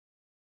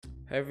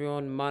Hey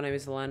everyone, my name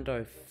is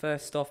Lando.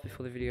 First off,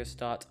 before the video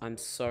starts, I'm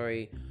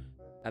sorry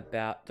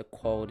about the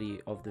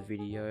quality of the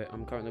video.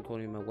 I'm currently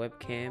recording my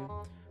webcam,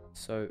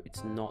 so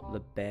it's not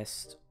the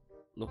best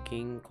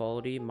looking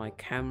quality. My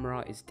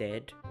camera is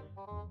dead.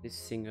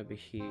 This thing over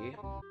here,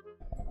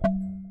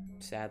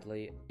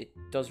 sadly, it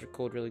does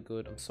record really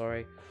good. I'm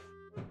sorry,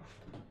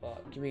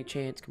 but give me a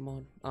chance.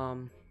 Come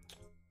on.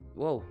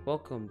 Whoa,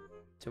 welcome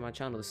to my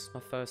channel. This is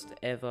my first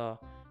ever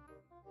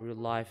real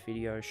life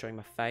video showing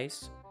my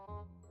face.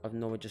 I've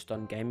normally just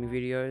done gaming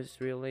videos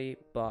really,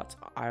 but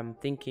I'm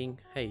thinking,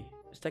 hey,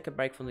 let's take a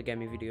break from the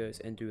gaming videos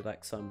and do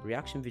like some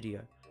reaction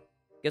video.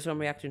 Guess what I'm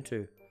reacting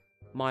to?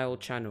 My old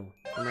channel.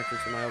 I'm reacting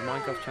to my old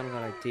Minecraft channel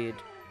that I did.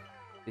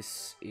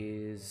 This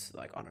is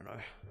like, I don't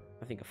know,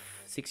 I think a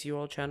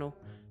 6-year-old channel.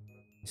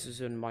 This is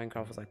when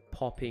Minecraft was like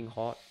popping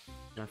hot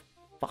and I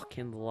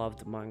fucking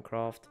loved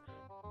Minecraft.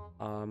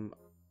 In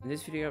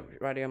this video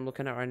right here I'm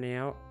looking at right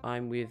now,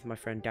 I'm with my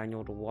friend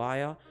Daniel the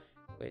Wire.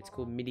 It's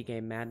called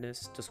Minigame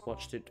Madness. Just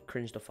watched it,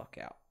 cringed the fuck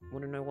out.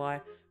 Want to know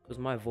why? Because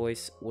my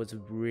voice was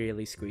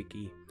really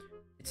squeaky.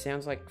 It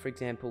sounds like, for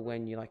example,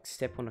 when you like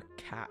step on a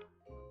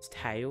cat's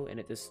tail and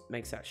it just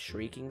makes that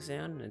shrieking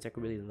sound and it's like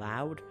really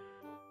loud,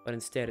 but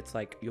instead it's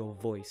like your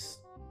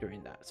voice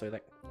doing that, so it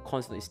like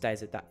constantly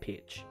stays at that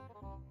pitch.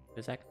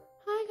 It's like,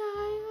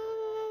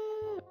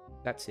 hi guys,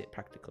 that's it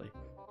practically.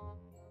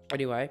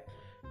 Anyway,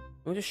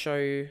 I'll just show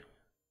you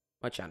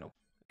my channel.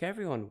 Okay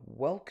everyone,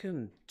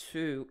 welcome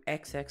to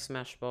XX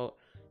Smashbot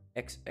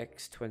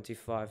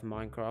XX25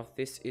 Minecraft.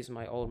 This is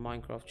my old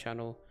Minecraft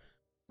channel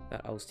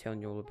that I was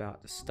telling you all about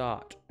at the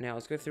start. Now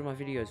let's go through my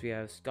videos. We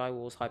have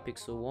Skywars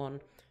Hypixel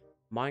 1,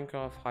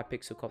 Minecraft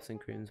Hypixel Cops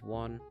and Creams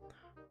 1,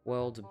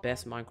 World's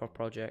Best Minecraft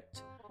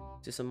Project,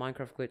 Is This a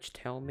Minecraft Glitch?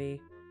 Tell Me,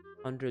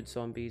 100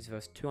 Zombies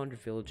vs 200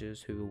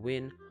 Villagers, Who Will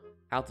Win,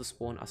 How to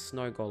Spawn a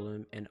Snow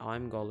Golem, and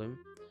I'm Golem,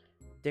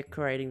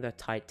 Decorating the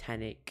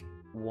Titanic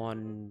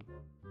 1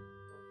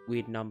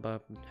 weird number,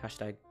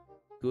 hashtag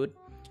good.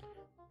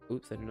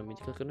 Oops, I didn't mean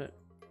to click on it.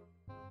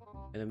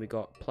 And then we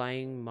got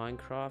playing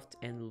Minecraft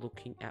and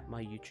looking at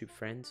my YouTube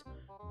friends.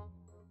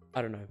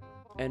 I don't know.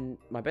 And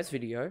my best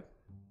video,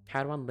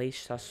 how to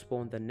unleash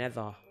spawn the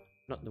nether.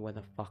 Not the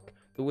weather, fuck.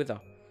 The wither.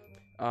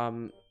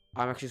 I'm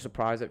actually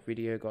surprised that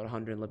video got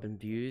 111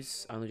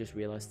 views. I only just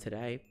realized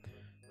today.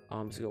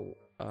 So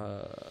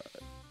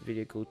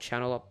video called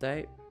Channel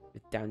Update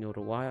with Daniel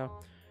the Wire.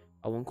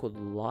 One called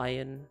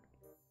Lion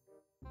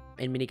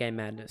and Minigame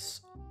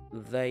Madness.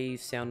 They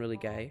sound really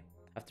gay,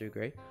 I have to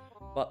agree.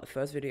 But the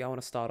first video I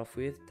want to start off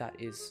with, that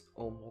is,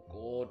 oh my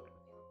god,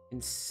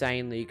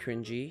 insanely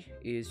cringy,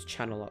 is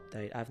Channel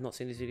Update. I have not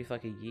seen this video for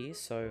like a year,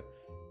 so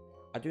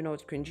I do know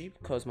it's cringy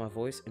because my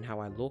voice and how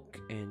I look,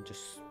 and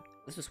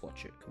let's just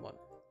watch it, come on.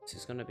 This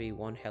is going to be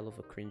one hell of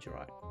a cringe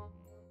ride.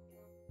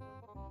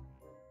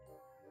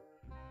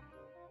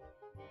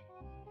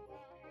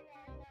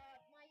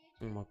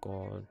 Oh my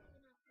god.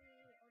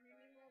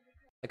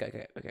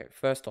 Okay.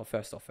 First off.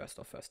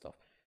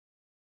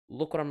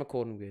 Look what I'm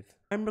recording with.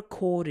 I'm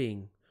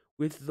recording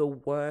with the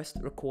worst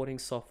recording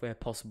software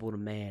possible to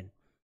man.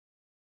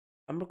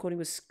 I'm recording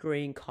with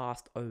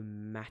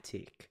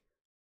Screencast-O-Matic.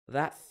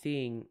 That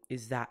thing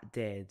is that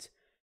dead.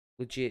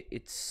 Legit,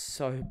 it's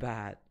so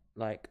bad.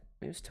 Like,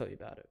 let me just tell you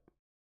about it.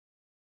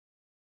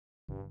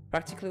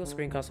 Practically what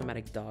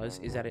Screencast-O-Matic does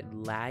is that it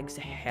lags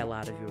the hell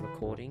out of your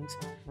recordings.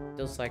 It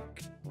does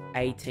like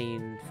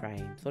 18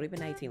 frames, not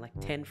even 18, like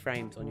 10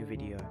 frames on your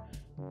video.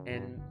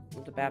 And one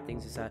of the bad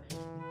things is that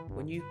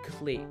when you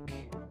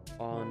click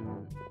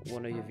on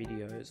one of your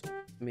videos,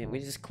 I mean, we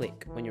just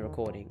click when you're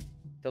recording,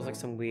 there's like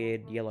some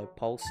weird yellow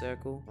pulse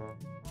circle,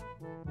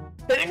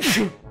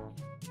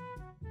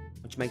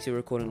 which makes your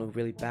recording look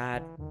really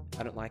bad.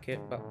 I don't like it,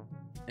 but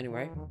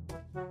anyway,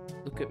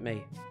 look at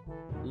me.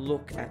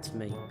 Look at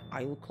me.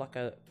 I look like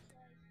a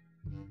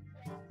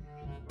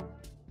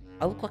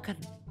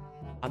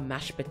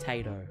mashed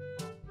potato.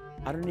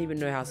 I don't even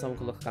know how someone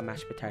could look like a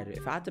mashed potato.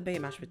 If I had to be a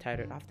mashed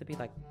potato, I'd have to be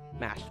like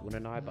mashed,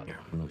 wouldn't I? But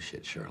no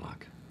shit,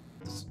 Sherlock.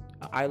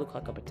 I look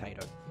like a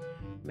potato.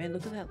 Man,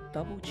 look at that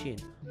double chin.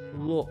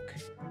 Look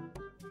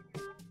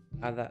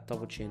at that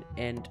double chin.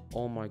 And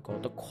oh my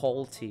god, the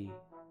quality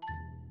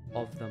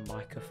of the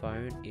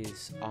microphone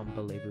is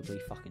unbelievably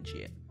fucking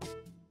shit.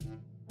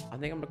 I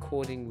think I'm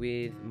recording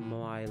with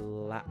my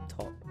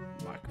laptop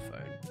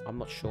microphone. I'm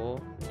not sure,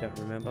 don't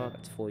remember,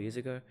 that's 4 years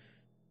ago.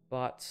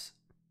 But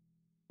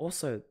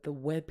also, the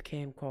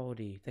webcam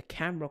quality, the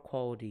camera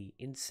quality,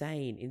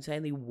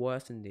 insanely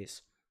worse than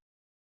this.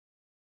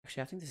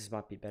 Actually, I think this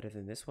might be better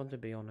than this one, to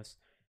be honest.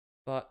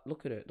 But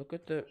look at it, look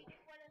at the...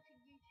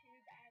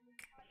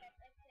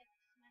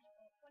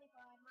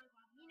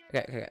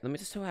 Okay, let me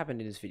just tell you what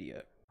happened in this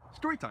video.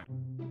 Story time.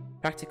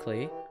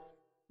 Practically,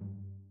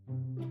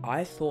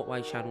 I thought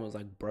my channel was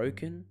like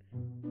broken,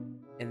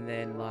 and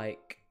then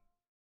like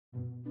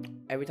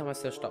every time I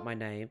searched up my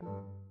name,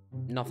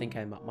 nothing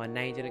came up. My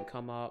name didn't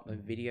come up, my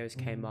videos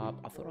came up.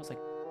 I thought I was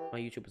like, my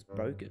YouTube was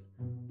broken.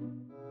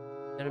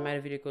 Then I made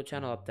a video called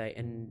Channel Update,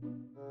 and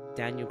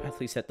Daniel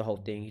practically said the whole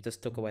thing. He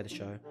just took away the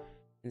show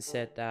and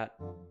said that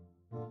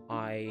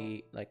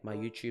my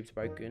YouTube's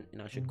broken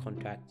and I should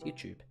contact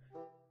YouTube.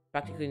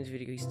 Practically in this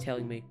video, he's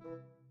telling me,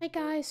 "Hey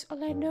guys,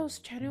 Orlando's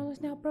channel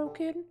is now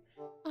broken.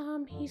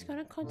 He's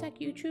gonna contact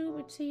YouTube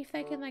and see if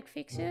they can like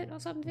fix it or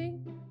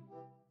something."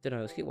 Don't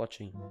know. Let's keep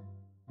watching.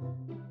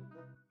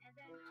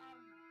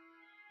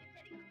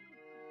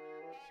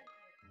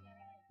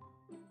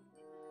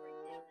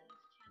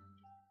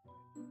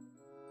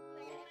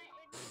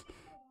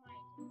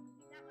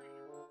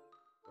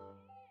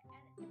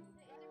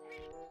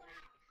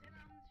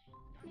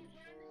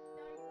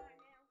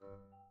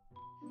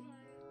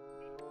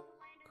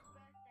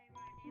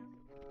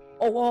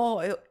 Oh,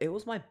 wow, it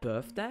was my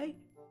birthday?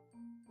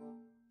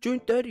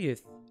 June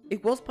 30th.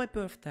 It was my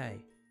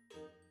birthday.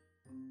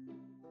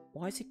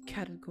 Why is it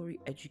category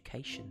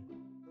education?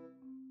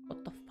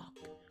 What the fuck?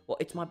 Well,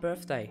 it's my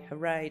birthday.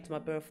 Hooray, it's my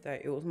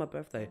birthday. It was my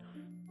birthday.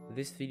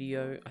 This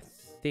video, I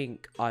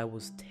think I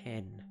was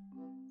 10.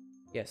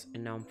 Yes,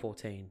 and now I'm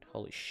 14.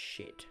 Holy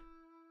shit.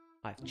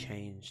 I've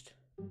changed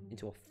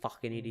into a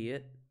fucking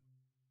idiot.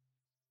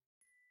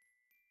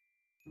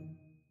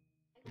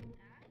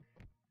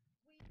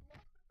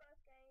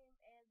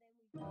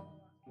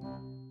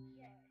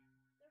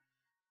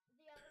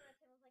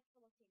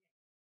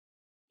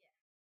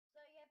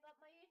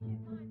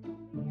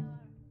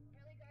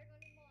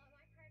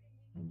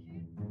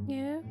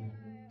 Yeah.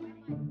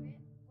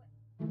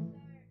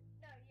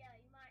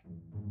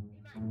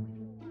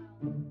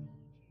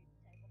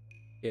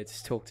 Yeah,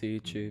 just talk to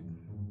YouTube.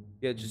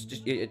 Yeah,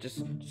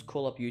 just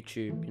call up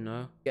YouTube, you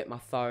know? Get my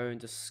phone,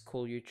 just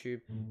call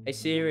YouTube. Hey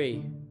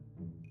Siri,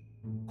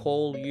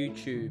 call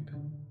YouTube.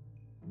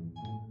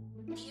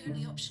 The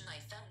only option I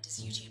found is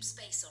YouTube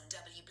Space on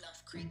W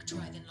Bluff Creek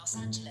Drive in Los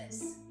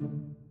Angeles.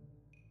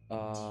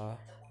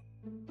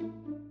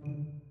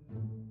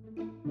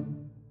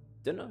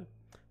 Don't know.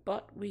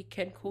 But we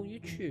can call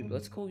YouTube.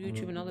 Let's call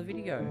YouTube another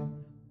video.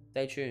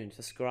 Stay tuned.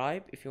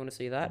 Subscribe if you want to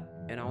see that.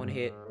 And I want to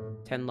hit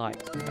 10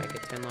 likes. If I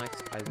get 10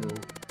 likes, I will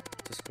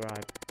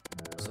subscribe.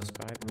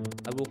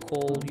 I will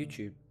call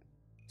YouTube.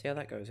 See how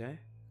that goes, eh?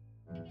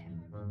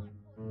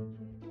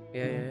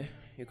 Yeah.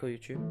 You call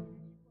YouTube?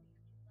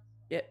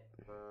 Yep.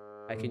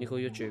 Hey, can you call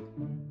YouTube?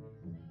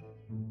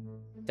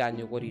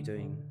 Daniel, what are you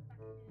doing?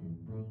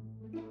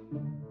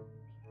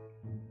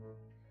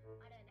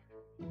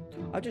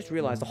 I just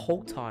realized the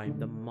whole time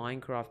the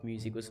Minecraft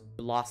music was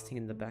blasting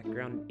in the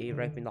background, ear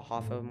raping the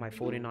half of my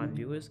 49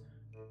 viewers.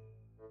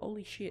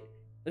 Holy shit.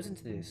 Listen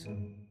to this.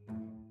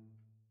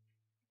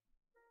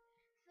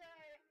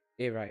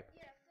 Ear rape.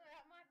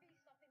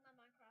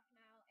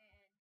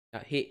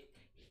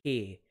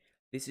 Here.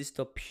 This is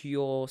the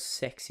pure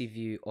sexy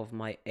view of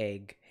my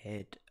egg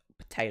head,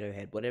 potato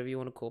head, whatever you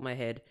want to call my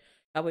head.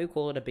 How about you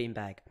call it a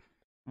beanbag?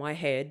 My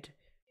head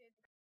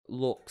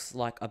looks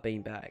like a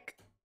beanbag.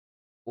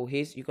 Well,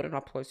 you got an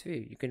up close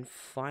view. You can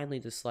finally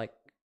just like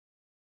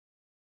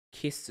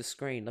kiss the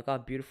screen. Look how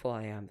beautiful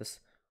I am.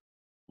 Just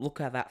look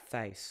at that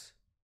face.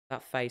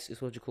 That face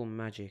is what you call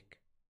magic.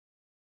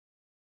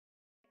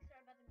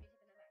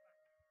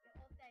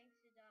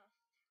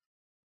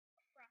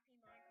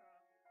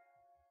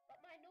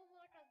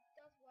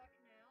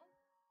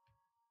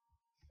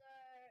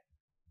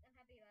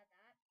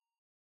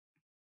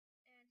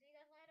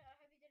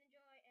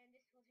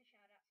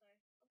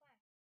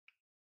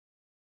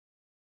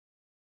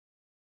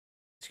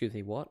 Excuse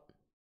me, what?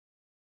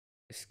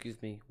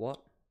 Excuse me,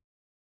 what?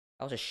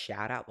 That was a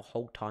shout out the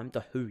whole time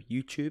to who?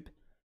 YouTube?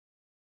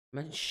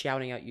 Imagine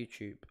shouting out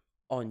YouTube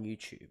on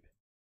YouTube.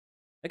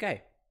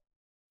 Okay.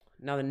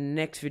 Now the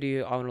next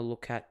video I want to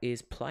look at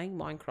is playing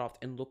Minecraft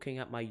and looking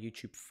at my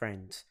YouTube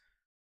friends.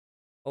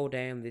 Oh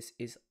damn, this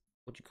is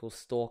what you call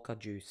stalker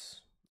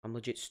juice. I'm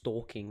legit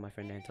stalking my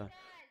friend Anton.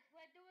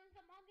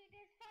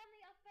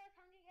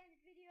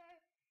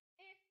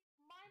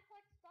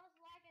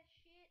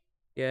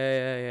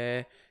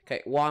 Yeah.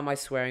 Okay, why am I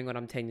swearing when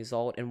I'm 10 years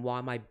old? And why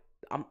am I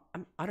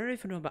don't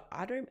even know about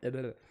I don't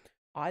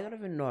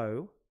even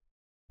know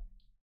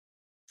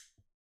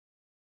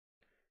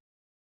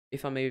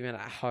if I'm even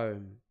at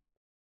home.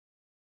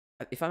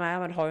 If I'm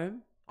at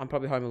home, I'm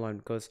probably home alone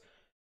because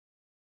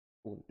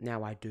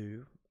now I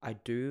do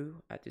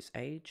at this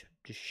age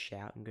just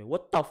shout and go,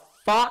 "What the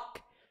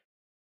fuck?"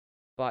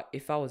 But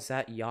if I was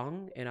that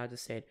young and I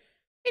just said,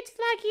 "It's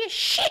like your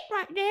shit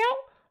right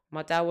now,"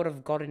 my dad would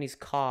have got in his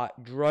car,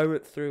 drove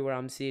it through where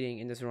I'm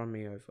sitting, and just run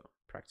me over,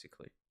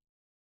 practically.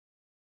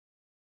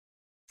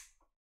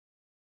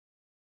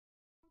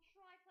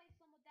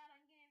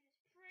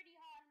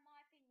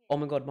 Oh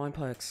my god,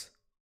 Mineplex.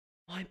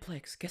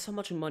 Guess how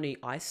much money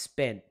I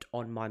spent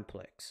on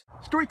Mineplex?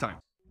 Story time.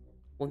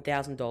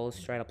 $1,000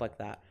 straight up like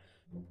that.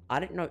 I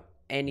didn't know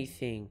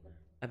anything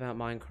about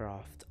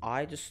Minecraft.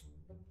 I just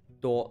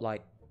thought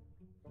like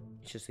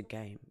it's just a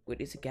game. Well,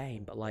 it is a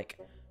game, but like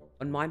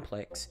on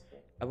Mineplex,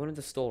 I went to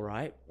the store,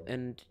 right?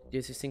 And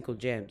there's this thing called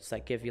gems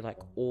that give you like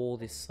all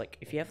this, like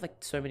if you have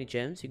like so many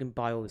gems, you can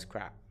buy all this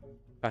crap,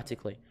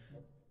 practically.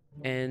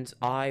 And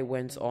I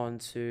went on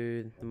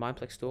to the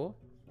Mineplex store,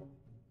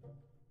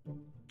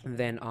 and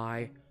then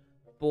I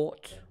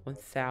bought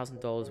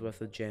 $1,000 worth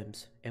of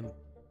gems and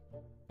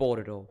bought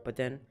it all. But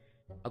then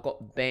I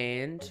got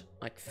banned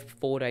like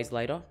 4 days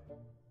later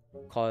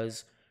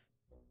because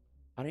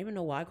I don't even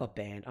know why I got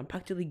banned. I'm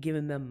practically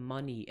giving them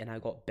money and I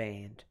got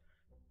banned.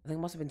 I think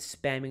I must have been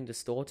spamming the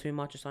store too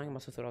much or something. I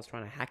must have thought I was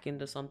trying to hack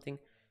into something.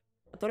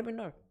 I don't even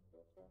know.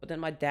 But then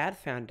my dad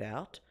found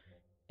out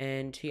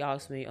and he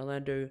asked me,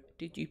 Orlando,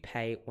 did you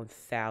pay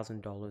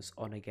 $1,000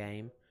 on a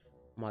game?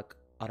 I'm like,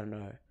 I don't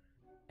know.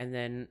 And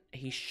then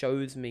he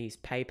shows me his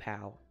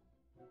PayPal.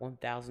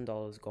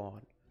 $1,000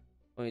 gone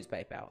on his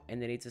PayPal.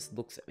 And then he just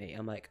looks at me.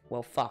 I'm like,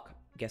 well, fuck.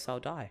 Guess I'll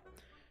die.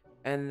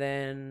 And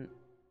then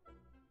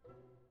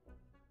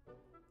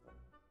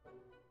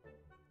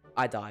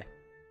I die.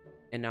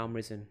 And now I'm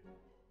risen.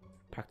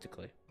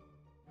 Practically.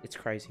 It's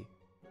crazy.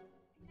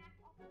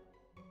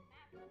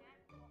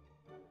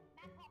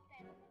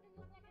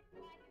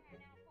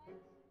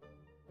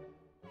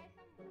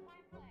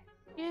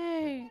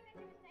 Yay!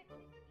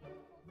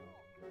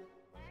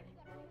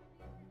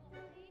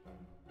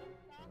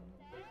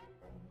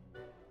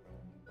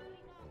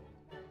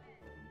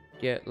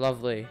 Yeah,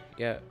 lovely.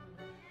 Yeah.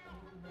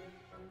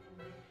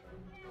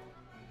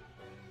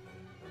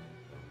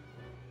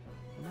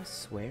 Why am I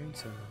swearing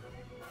so much?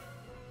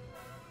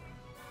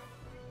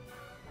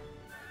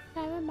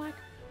 Mike.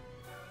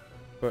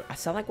 Bro, I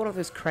sound like one of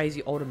those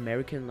crazy old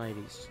American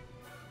ladies.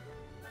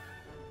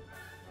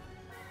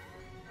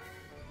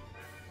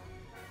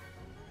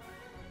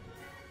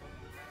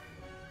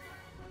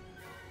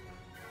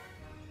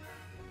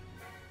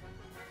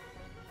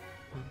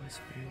 Why am I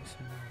swearing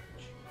so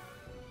much?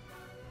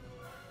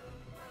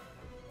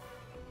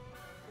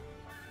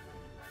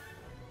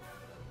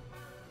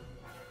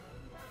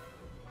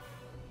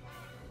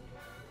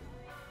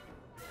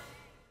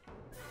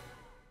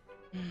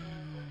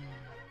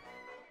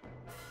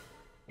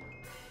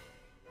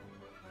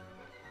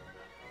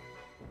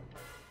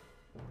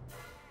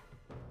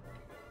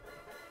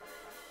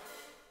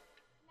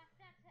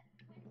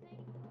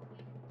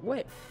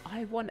 Wait,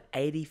 I won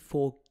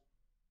 84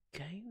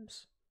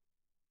 games?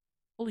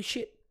 Holy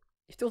shit.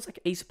 If there was like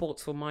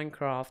esports for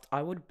Minecraft,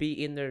 I would be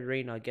in the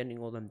arena getting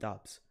all them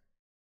dubs.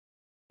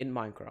 In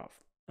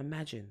Minecraft.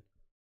 Imagine.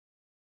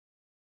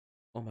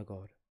 Oh my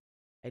god.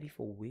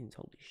 84 wins,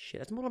 holy shit.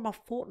 That's more than my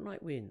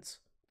Fortnite wins.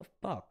 What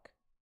the fuck?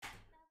 I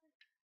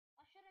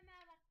should have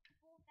made like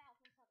 4,000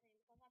 something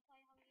because I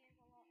play Hunger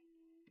Games a lot.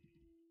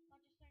 I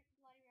just don't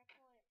bloody record it,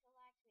 so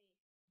lag me.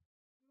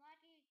 I'm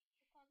laggy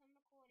because I'm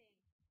recording.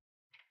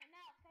 And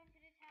now let's go into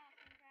this house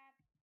and grab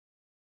this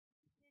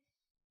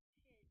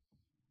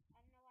shiz.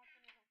 I don't know why I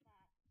put it like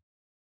that.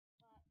 But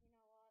you know what? There's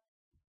a guy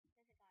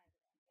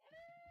over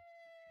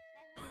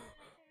there.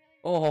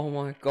 Oh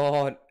my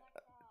god.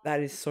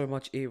 That is so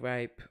much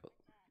e-rape. Sorry.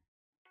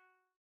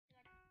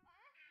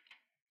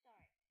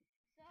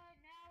 So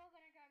now we're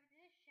gonna go over to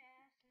this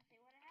chest and see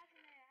what it has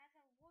in there. It has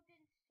a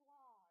wooden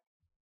sword.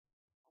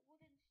 A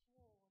wooden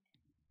sword.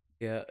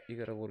 Yeah, you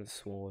got a wooden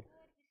sword.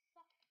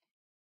 Sword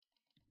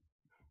with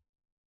soft.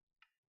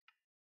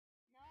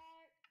 No.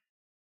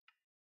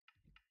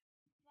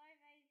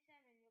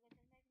 587.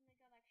 You're just making me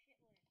go like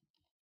shit loot.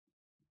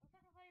 Looks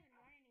like I can't even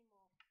run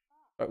anymore.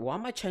 Fuck. Bro, why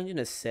am I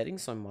changing the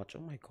settings so much?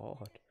 Oh my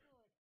god. This is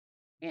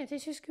good. Yeah,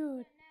 this is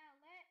good. But now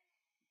let's.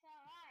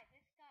 Alright,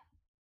 let's start.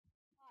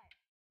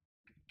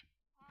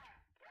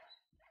 Alright.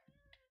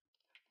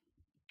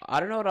 I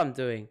don't know what I'm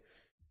doing.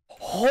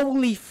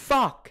 Holy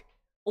fuck!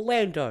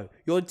 Orlando,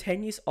 you're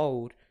 10 years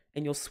old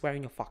and you're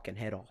swearing your fucking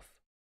head off.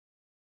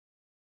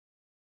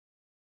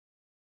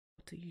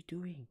 What are you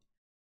doing?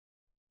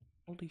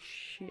 Holy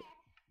shit.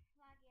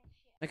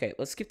 Okay,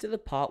 let's skip to the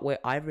part where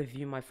I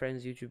review my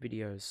friend's YouTube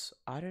videos.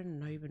 I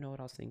don't even know what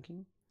I was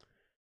thinking.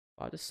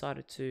 I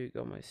decided to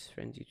go on my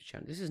friend's YouTube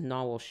channel. This is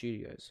Narwhal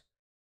Studios.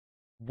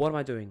 What am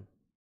I doing?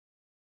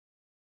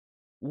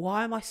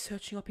 Why am I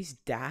searching up his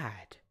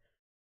dad?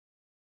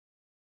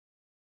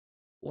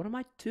 What am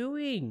I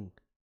doing?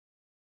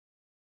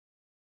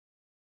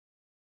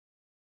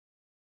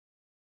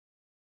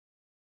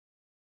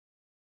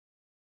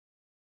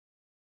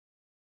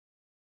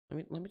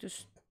 Let me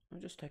just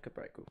take a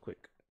break real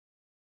quick.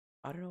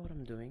 I don't know what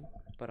I'm doing,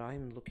 but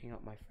I'm looking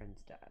up my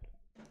friend's dad.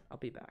 I'll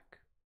be back.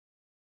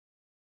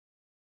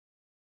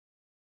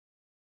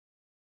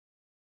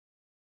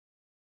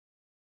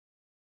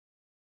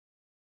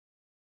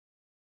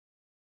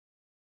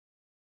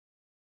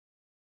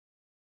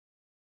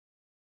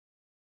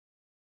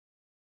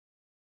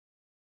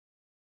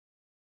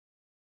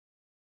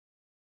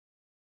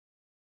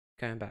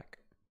 Okay, I'm back.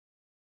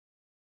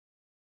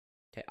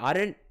 Okay, I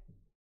didn't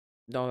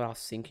know what I was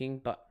thinking,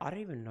 but I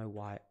don't even know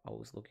why I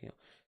was looking up.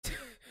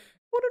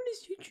 What on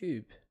his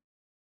YouTube?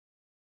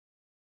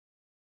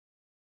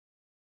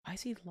 Why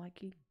is he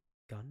liking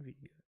gun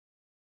video?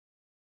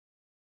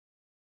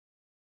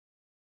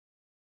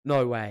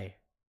 No way.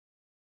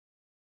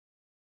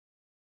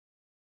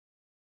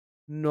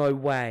 No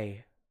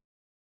way.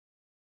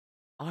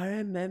 I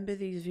remember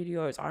these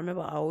videos. I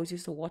remember I always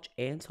used to watch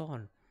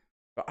Anton.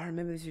 But I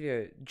remember this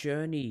video,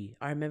 Journey.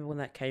 I remember when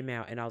that came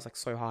out and I was like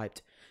so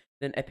hyped.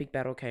 Then Epic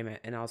Battle came out,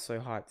 and I was so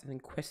hyped. And then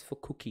Quest for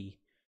Cookie.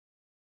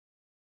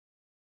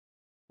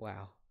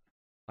 Wow.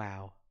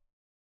 Wow.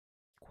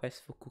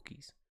 Quest for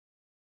Cookies.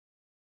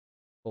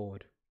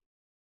 Bored.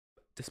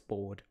 Just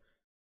bored.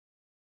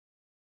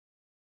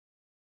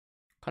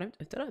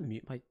 Did I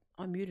mute my...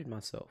 I muted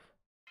myself.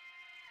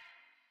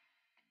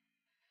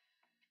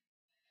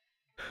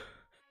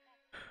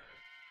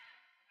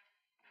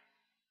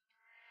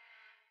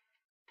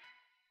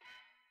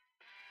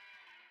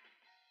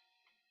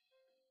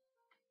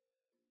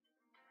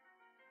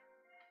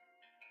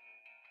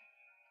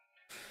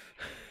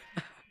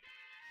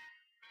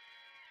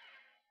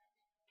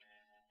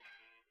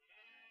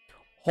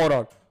 Hold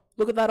on.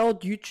 Look at that old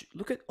YouTube.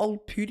 Look at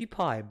old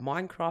PewDiePie.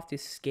 Minecraft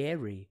is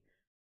scary.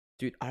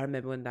 Dude, I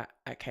remember when that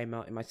came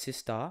out, and my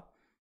sister,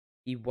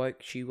 she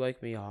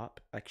woke me up,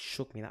 like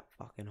shook me that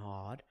fucking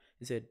hard,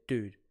 and said,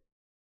 dude,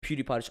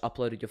 PewDiePie just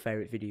uploaded your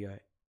favorite video,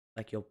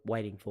 like you're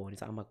waiting for, and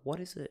I'm like,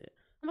 what is it?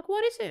 I'm like,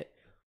 what is it?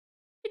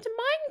 It's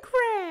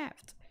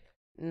Minecraft!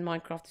 And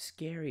Minecraft is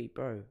scary,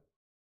 bro.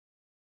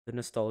 The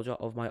nostalgia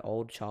of my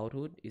old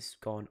childhood is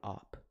gone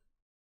up.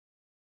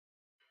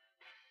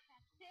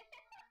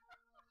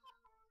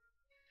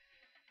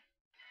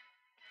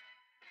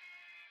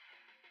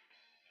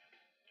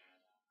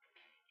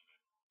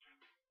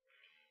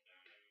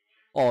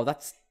 Oh,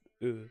 that's...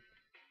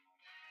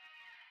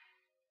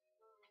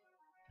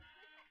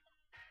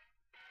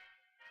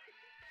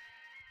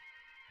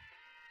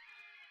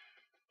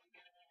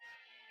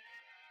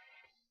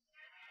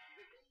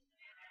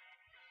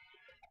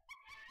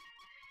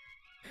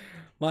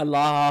 My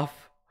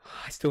laugh.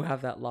 I still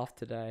have that laugh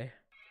today.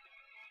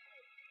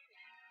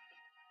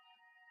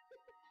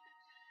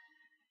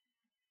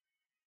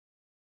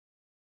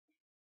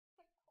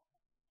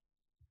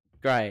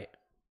 Great.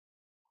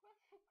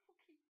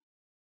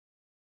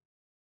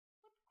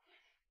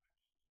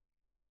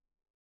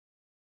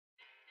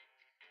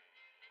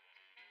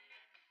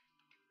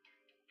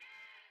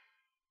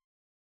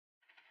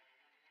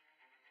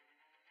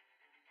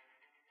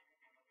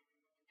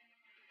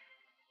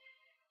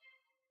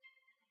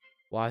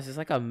 Why is this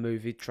like a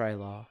movie trailer?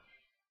 Enough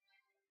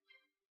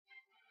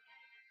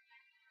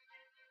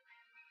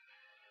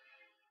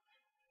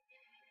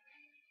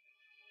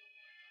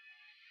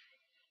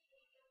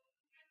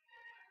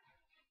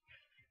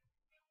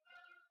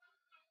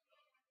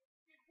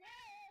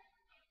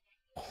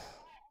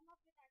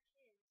with our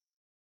kids.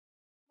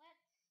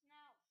 Let's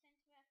now,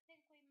 since I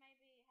think we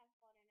maybe have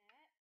gotten it,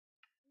 let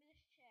me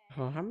just check.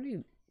 Oh, how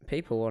many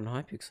people on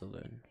Hypixel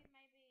then? We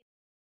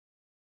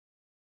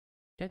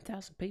maybe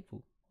 10,000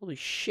 people. Holy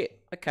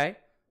shit. Okay.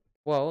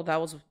 Well, that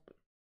was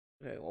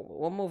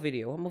one more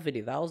video.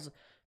 That was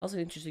an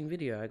interesting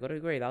video. I gotta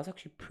agree. That was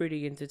actually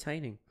pretty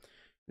entertaining.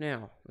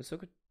 Now, let's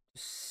look at the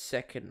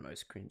second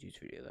most cringy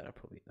video that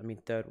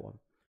third one.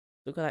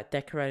 Look at that,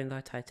 decorating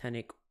the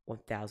Titanic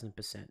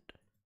 1000%.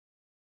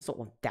 It's not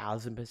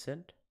 1000%. This is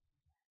Titanic.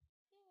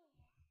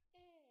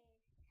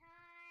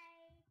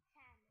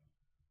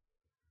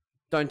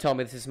 Don't tell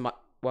me this is my...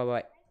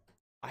 Wait.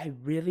 I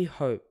really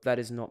hope that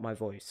is not my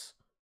voice.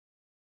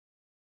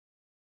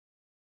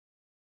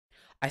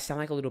 I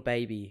sound like a little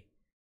baby.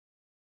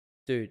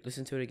 Dude,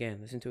 listen to it again.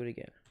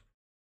 Titanic.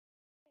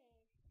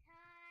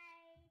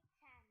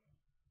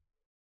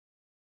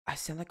 I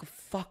sound like a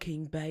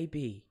fucking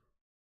baby.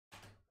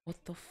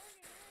 What the f...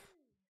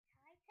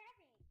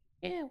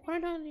 Titanic. Yeah, why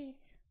not? Freaking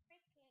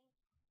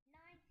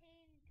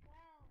 1912.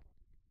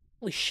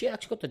 Holy shit, I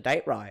actually got the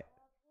date right.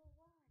 World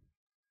War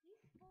I. You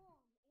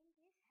spawned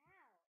in this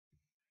house.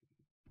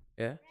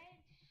 Yeah? Red,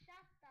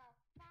 shut the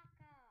fuck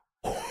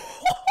up.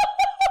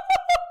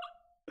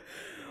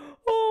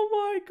 Oh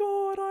my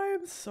god, I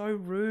am so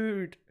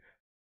rude.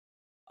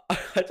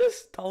 I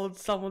just told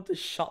someone to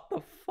shut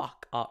the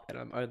fuck up and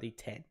I'm only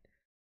 10.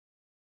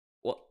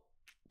 What?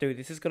 Dude,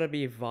 this is gonna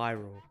be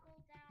viral.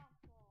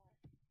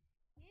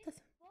 You spawned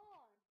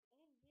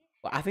in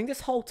this Well, I think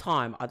this whole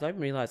time, I don't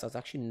realize I was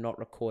actually not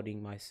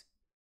recording my...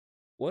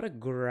 What a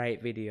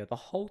great video. The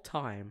whole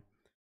time,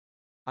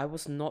 I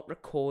was not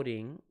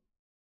recording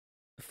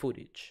the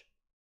footage.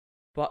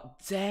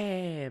 But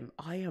damn,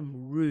 I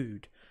am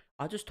rude.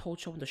 I just told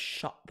someone to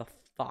shut the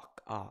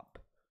fuck up.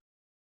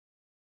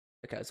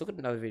 Okay, let's look at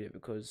another video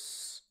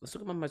because... Let's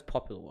look at my most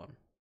popular one.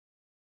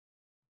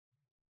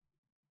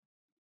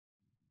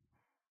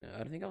 No, I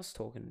don't think I was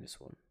talking in this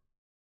one.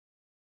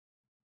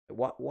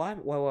 Why,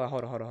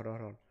 hold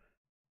on.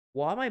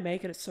 Why am I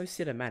making it so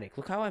cinematic?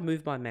 Look how I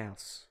move my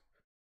mouse.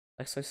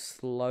 Like so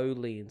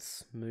slowly and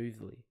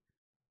smoothly.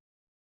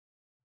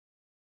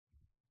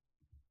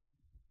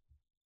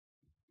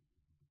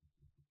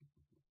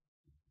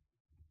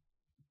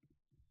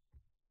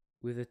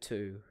 With a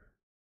 2.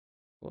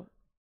 What?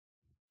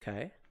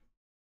 Okay.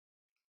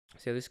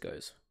 See how this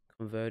goes.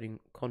 Converting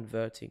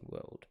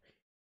world.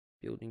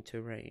 Building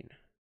terrain.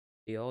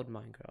 The old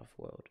Minecraft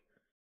world.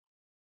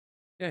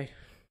 Okay.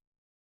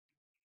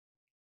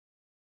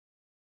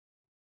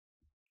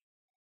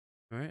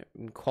 Alright,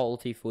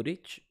 quality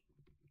footage.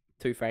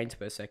 2 frames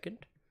per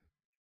second.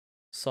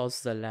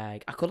 Soz the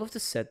lag. I could have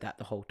just said that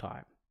the whole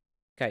time.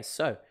 Okay,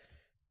 so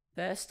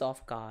first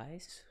off,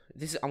 guys,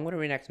 I'm gonna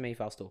reenact me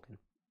if I was talking.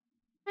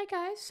 Hey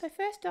guys, so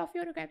first off,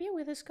 you wanna grab your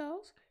wither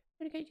skulls.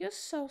 You wanna get your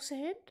soul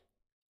sand.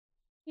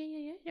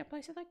 Yeah.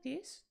 Place it like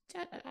this.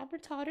 I'm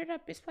retarded. I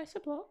misplaced a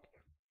block.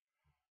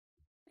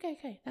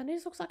 Okay. Now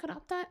this looks like an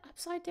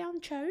upside down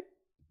chode.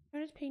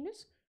 On his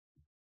penis.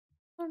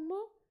 One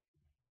more.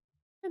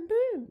 And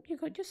boom, you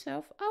got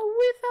yourself a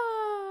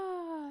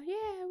wither.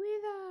 Yeah,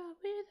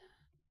 wither.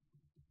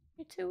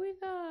 It's a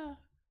wither.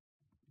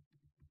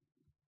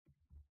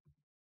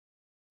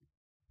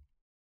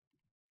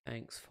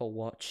 Thanks for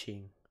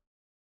watching.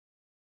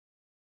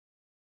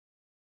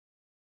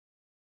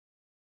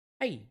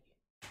 Hey.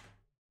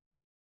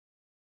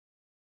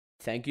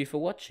 Thank you for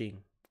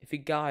watching. If you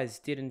guys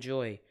did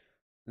enjoy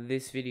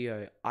this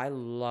video, I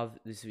love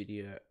this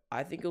video.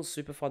 I think it was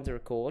super fun to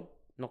record,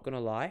 not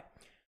gonna lie.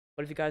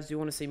 But if you guys do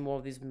want to see more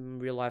of these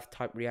real life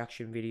type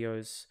reaction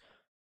videos,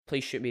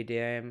 please shoot me a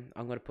DM.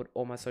 I'm gonna put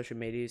all my social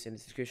medias in the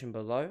description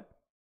below.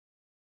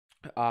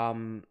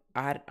 I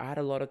had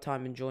a lot of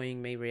time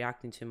enjoying me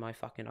reacting to my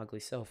fucking ugly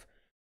self.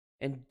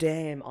 And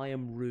damn, I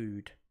am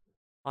rude.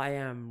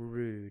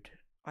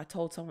 I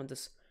told someone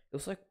this. It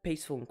was like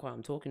peaceful and quiet.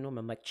 I'm talking to them.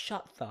 I'm like,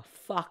 shut the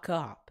fuck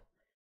up.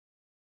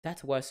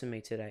 That's worse than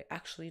me today.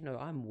 Actually, no,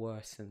 I'm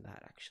worse than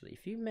that, actually.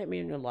 If you met me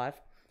in real life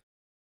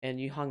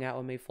and you hung out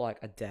with me for like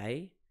a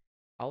day,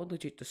 I would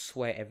legit just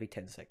swear every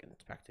 10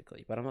 seconds,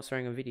 practically. But I'm not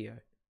swearing on video.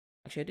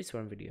 Actually, I did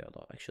swear on video a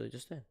lot, actually,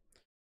 just then.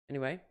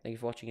 Anyway, thank you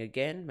for watching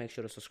again. Make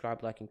sure to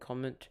subscribe, like, and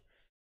comment.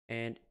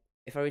 And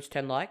if I reach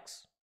 10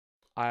 likes,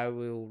 I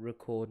will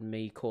record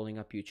me calling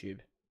up YouTube.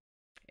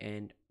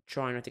 And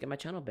try not to get my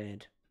channel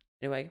banned.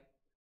 Anyway,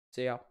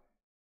 see ya.